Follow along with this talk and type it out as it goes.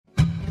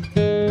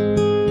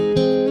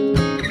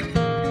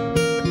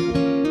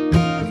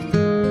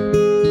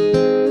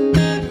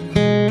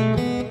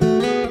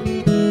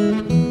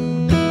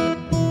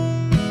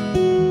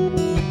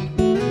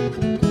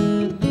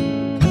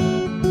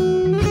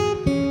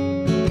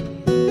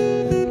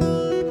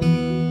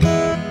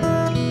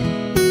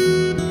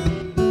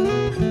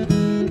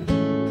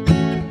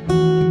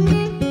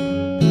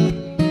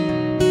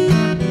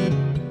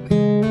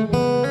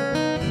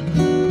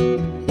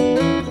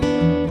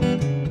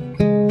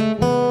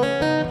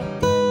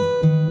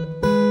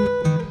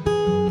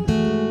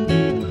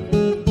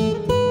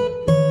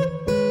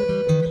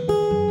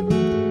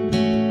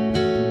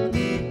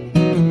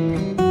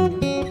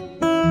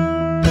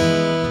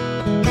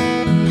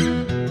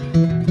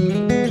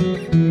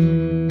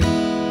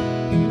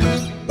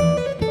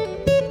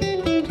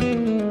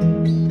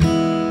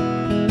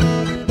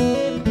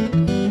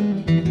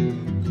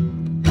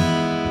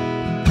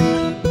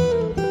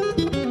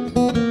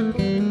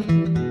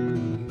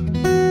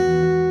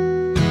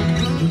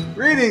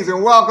Greetings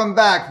and welcome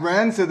back,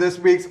 friends, to this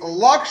week's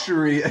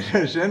luxury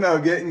edition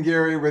of Getting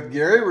Geary with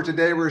Gary, where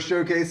today we're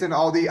showcasing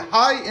all the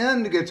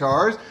high-end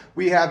guitars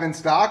we have in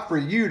stock for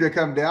you to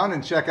come down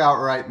and check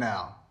out right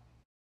now.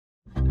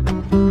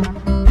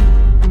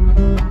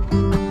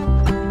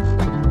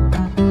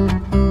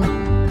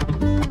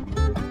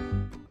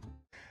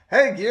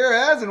 Hey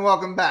Gearheads, and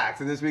welcome back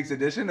to this week's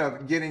edition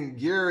of Getting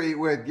Geary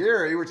with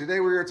Gary, where today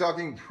we are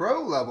talking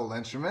pro-level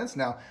instruments.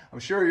 Now, I'm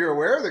sure you're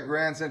aware that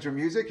Grand Central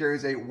Music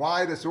carries a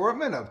wide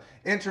assortment of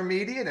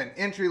intermediate and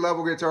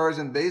entry-level guitars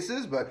and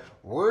basses, but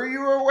were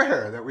you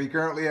aware that we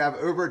currently have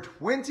over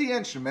 20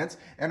 instruments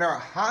in our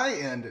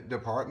high-end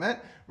department,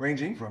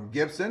 ranging from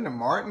Gibson to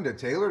Martin to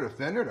Taylor to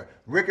Fender to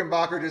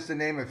Rickenbacker, just to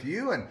name a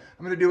few. And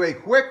I'm going to do a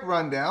quick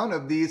rundown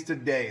of these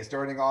today,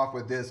 starting off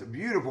with this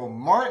beautiful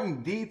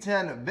Martin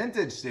D10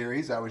 Vintage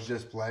Series I was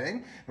just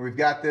playing. And we've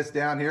got this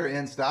down here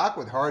in stock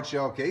with hard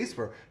shell case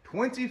for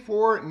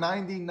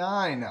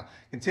 $24.99. Now,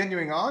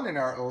 continuing on in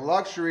our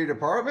luxury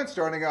department,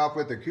 starting off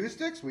with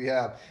acoustics, we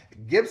have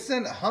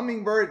Gibson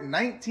Hummingbird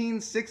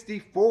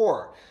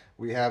 1964.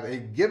 We have a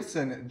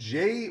Gibson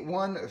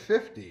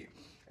J150.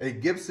 A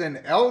Gibson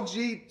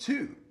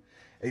LG2,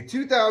 a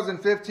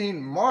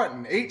 2015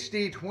 Martin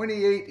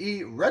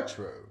HD28E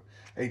Retro,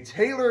 a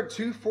Taylor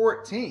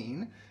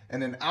 214,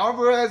 and an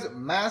Alvarez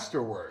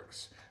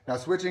Masterworks. Now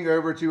switching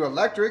over to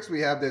electrics,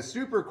 we have this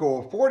super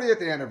cool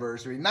 40th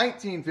anniversary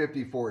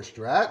 1954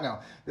 Strat. Now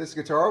this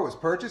guitar was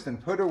purchased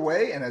and put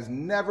away and has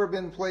never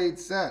been played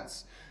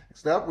since.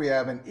 Next up, we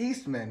have an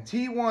Eastman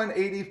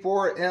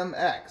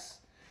T184MX,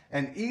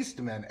 an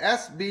Eastman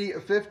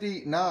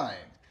SB59,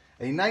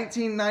 a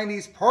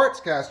 1990s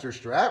Parts Caster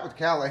Strat with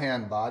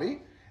Callahan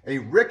body, a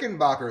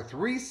Rickenbacker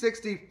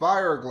 360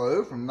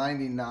 Fireglow from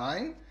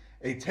 '99,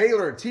 a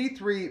Taylor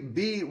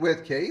T3B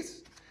with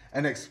case,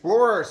 an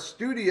Explorer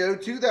Studio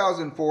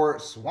 2004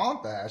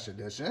 Swamp Ash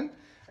Edition,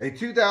 a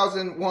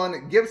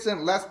 2001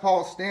 Gibson Les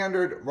Paul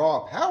Standard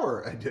Raw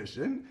Power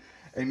Edition,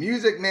 a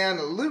Music Man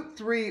Loop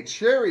 3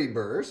 Cherry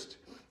Burst,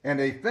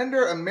 and a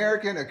Fender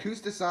American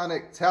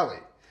Acoustasonic Tele.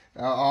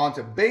 Now on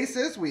to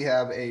basses, we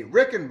have a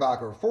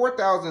Rickenbacker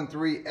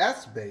 4003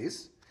 S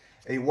bass,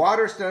 a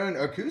Waterstone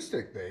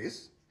acoustic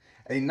bass,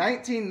 a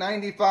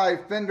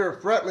 1995 Fender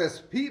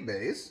fretless P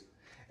bass,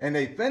 and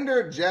a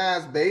Fender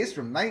Jazz bass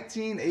from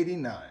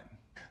 1989.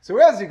 So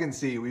as you can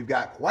see, we've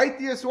got quite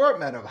the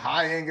assortment of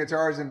high-end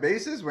guitars and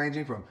basses,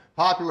 ranging from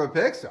popular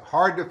picks to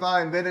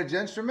hard-to-find vintage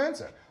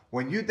instruments.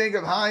 When you think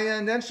of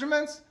high-end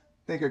instruments,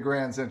 think of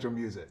Grand Central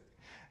Music.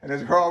 And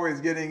as we're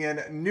always getting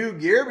in new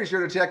gear, be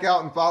sure to check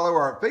out and follow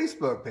our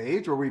Facebook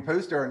page, where we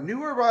post our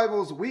new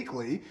arrivals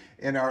weekly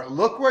in our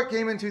Look What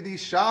Came Into the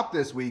Shop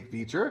This Week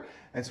feature,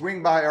 and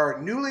swing by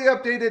our newly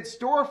updated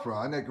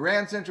storefront at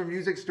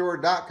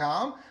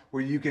grandcentralmusicstore.com,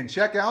 where you can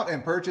check out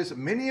and purchase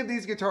many of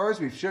these guitars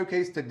we've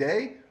showcased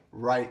today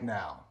right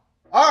now.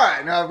 All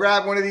right, now I've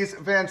grabbed one of these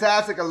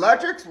fantastic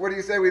electrics. What do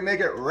you say we make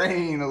it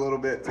rain a little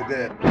bit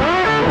today?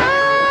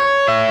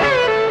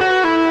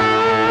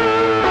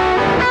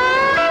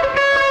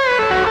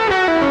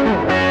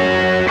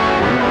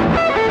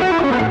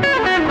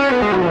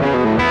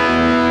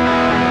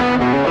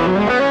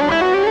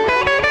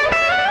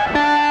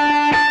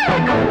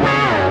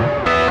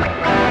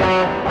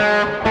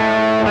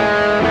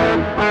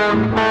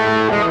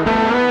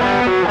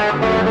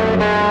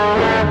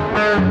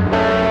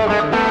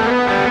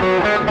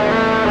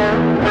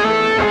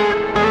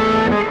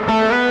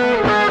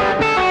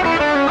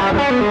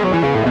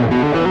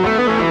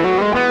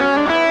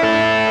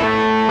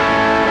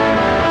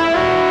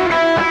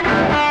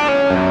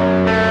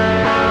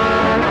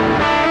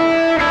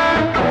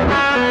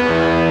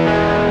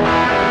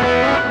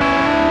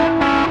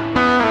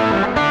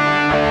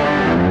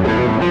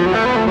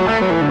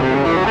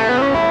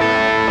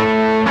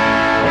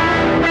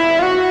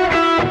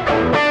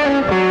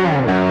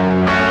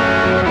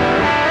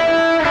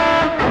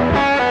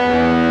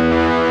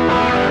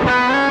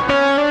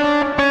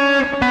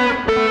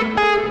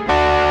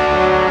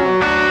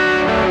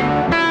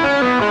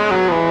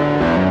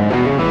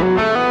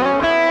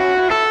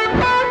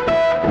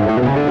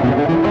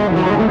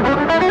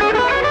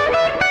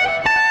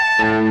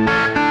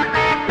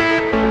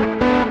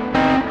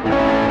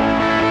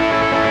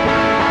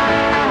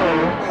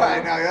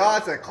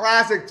 That's a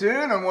classic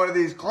tune on one of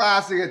these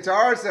classic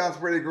guitars. Sounds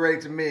pretty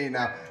great to me.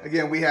 Now,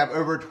 again, we have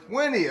over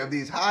 20 of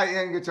these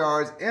high-end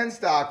guitars in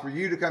stock for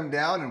you to come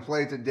down and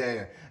play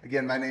today.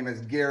 Again, my name is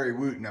Gary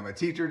Wooten. I'm a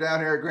teacher down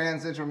here at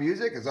Grand Central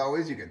Music. As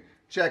always, you can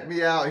check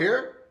me out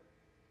here.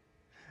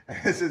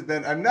 This has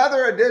been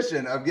another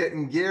edition of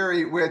Getting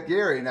Geary with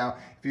Gary. Now,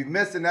 if you've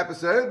missed an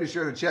episode, be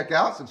sure to check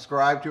out,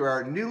 subscribe to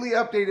our newly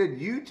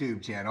updated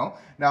YouTube channel,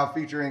 now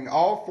featuring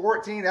all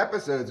 14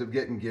 episodes of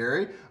Getting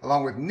Geary,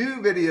 along with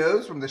new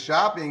videos from the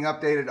shop being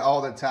updated all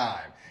the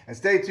time. And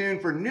stay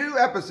tuned for new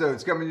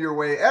episodes coming your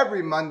way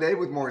every Monday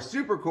with more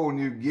super cool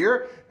new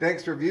gear.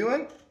 Thanks for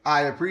viewing.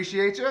 I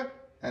appreciate you,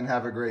 and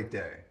have a great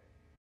day.